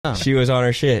She was on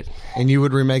her shit. And you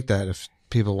would remake that if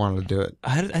people wanted to do it.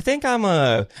 I think I'm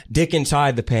a dick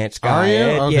inside the pants guy. Are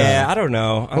you? Okay. Yeah, I don't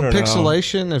know. I don't know.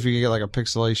 Pixelation, if you could get like a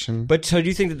pixelation. But so do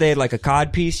you think that they had like a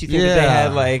cod piece? You think that they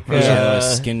had like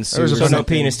skin suit? So no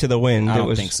penis to the wind? I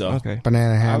don't think so. Okay.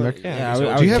 Banana hammock.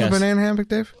 I do you have a banana hammock,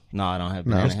 Dave? No, I don't have.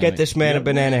 No. Let's get this man a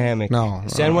banana hammock. No.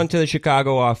 Send one to the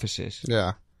Chicago offices.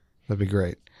 Yeah, that'd be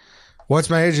great. What's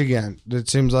my age again? It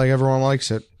seems like everyone likes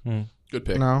it. Good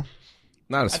pick. No.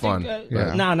 Not as fun.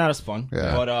 Yeah. No, not as fun.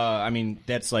 Yeah. But I mean,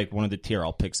 that's like one of the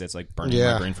TRL picks that's like burning in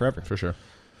my brain forever. For sure.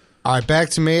 All right,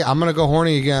 back to me. I'm gonna go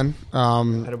horny again.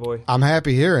 Attaboy. I'm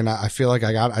happy here, and I feel like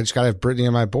I just gotta have Brittany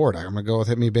on my board. I'm gonna go with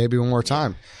 "Hit Me, Baby" one more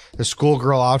time. The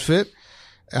schoolgirl outfit.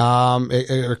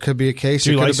 It could be a case.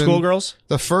 Do you like schoolgirls?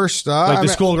 The first, Like the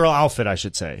schoolgirl outfit, I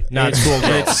should say, not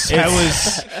schoolgirls. That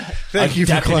was. Thank you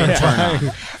for clarifying.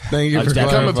 Thank you for Become a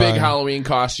clarifying. big Halloween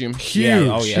costume. Huge,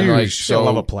 Yeah, huge. Like, I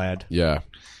love a plaid. Yeah.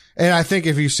 And I think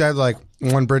if you said like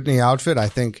one Brittany outfit, I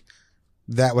think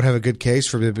that would have a good case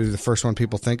for it to be the first one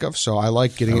people think of. So I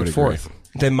like getting it fourth.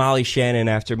 Then Molly Shannon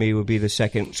after me would be the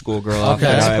second schoolgirl. Okay. outfit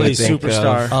I would Please, think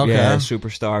superstar. of. Okay. Yeah,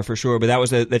 superstar for sure. But that was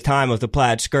the time of the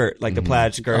plaid skirt, like the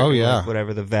plaid skirt. Oh, yeah.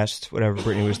 Whatever the vest, whatever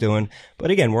Brittany was doing.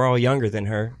 But again, we're all younger than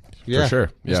her. Yeah, For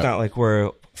sure. Yeah. It's not like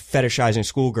we're fetishizing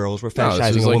schoolgirls. We're No, fetishizing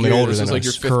this is a like woman older this than is like us.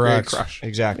 your fifth Correct. grade crush.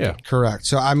 Exactly. Yeah. Correct.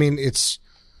 So I mean, it's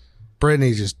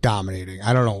Brittany's just dominating.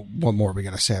 I don't know what more we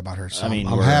got to say about her. So I mean,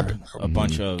 I'm we're happy, A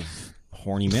bunch of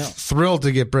horny males. thrlled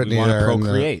to get Brittany We want to there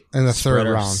procreate in the Spread third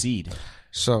our round. Seed.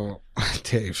 So,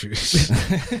 Dave.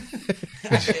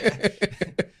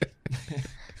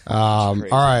 All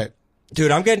right.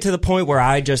 Dude, I'm getting to the point where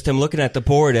I just am looking at the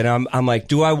board and I'm like,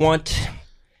 do I want?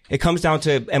 It comes down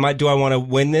to, do I want to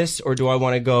win this or do I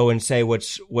want to go and say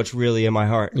what's really in my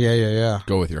heart? Yeah.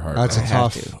 Go with your heart. That's bro. a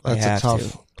have tough. to. That's I a have tough.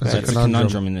 to. That's a That's a conundrum.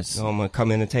 conundrum in this. So I'm gonna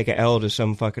come in and take an L to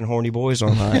some fucking horny boys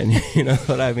online. You know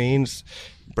what I mean?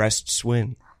 Breasts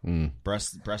win.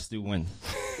 Breasts do win.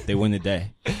 They win the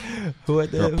day. Who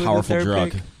had They're a powerful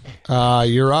drug.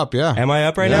 You're up. Yeah. Am I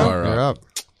up right You now? are You're up.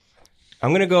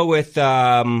 I'm gonna go with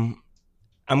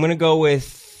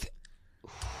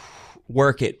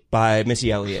 "Work It" by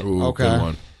Missy Elliott. Ooh, Okay. Good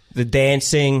one. The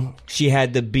dancing, she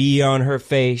had the bee on her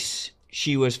face.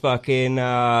 She was fucking.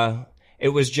 It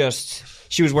was just.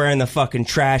 She was wearing the fucking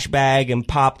trash bag and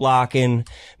pop locking.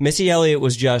 Missy Elliott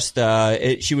was just,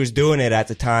 she was doing it at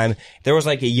the time. There was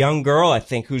like a young girl, I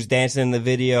think, who's dancing in the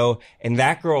video, and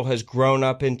that girl has grown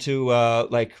up into,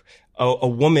 like, a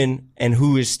woman and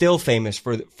who is still famous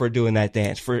for doing that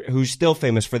dance, who's still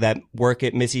famous for that Work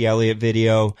It Missy Elliott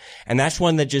video. And that's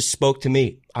one that just spoke to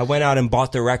me. I went out and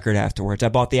bought the record afterwards. I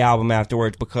bought the album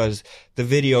afterwards because the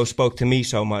video spoke to me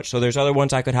so much. So there's other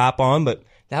ones I could hop on, but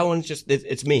that one's just,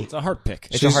 it's me. It's a heart pick.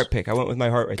 It's a heart pick. I went with my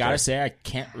heart right there. Gotta say, I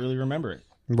can't really remember it.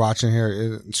 Watching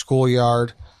here,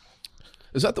 schoolyard.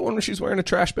 Is that the one where she's wearing a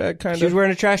trash bag, kind She was of?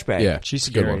 wearing a trash bag. Yeah. She's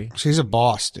Good scary. one. She's a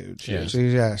boss, dude. She's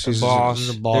a boss. She's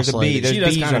a boss. There's a bee. lady. There's She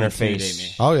does bees kind on of her intimidate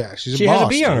face. me. Oh yeah, she's a She boss. has a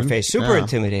bee on her dude. face. Super Yeah.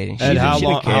 intimidating. And how she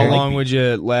didn't care. long would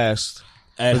you last?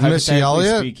 And With Missy hypothetically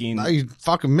Elliott? speaking, No, you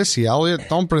fucking Missy Elliott.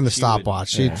 Don't bring the stopwatch.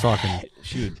 She'd fucking.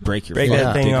 she would break your Break fucking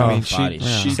that thing dick off. on I mean, body.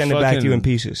 she'd Send it back to you in fucking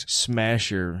pieces. Smash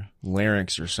your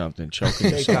larynx or something, choking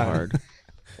you so God. hard.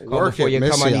 Work Before it, you come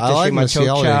Missy. on, you I to like shake my Missy choke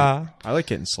Elliott. cha. I like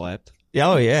getting slapped. Yeah,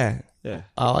 oh yeah. Yeah.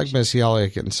 I like Missy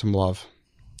Elliott getting some love.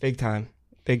 Big time.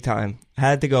 Big time.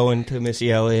 Had to go into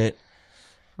Missy Elliott.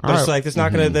 But All it's right. like, it's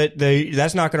not gonna,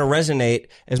 that's not gonna resonate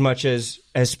as much as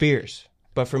Spears.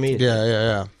 But for me, it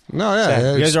Yeah. No, yeah.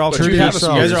 You You guys are all But you competing. have a You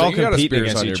guys are all Spears. You got a competing Spears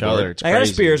against on each your other. board. It's I got a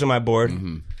crazy. Spears on my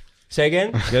board. Say again?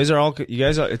 You guys are all. You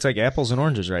guys. It's like apples and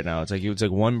oranges right now. It's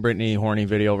like one Britney horny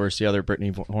video versus the other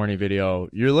Britney horny video.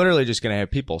 You're literally just gonna have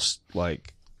people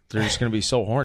like they're just gonna be so horny.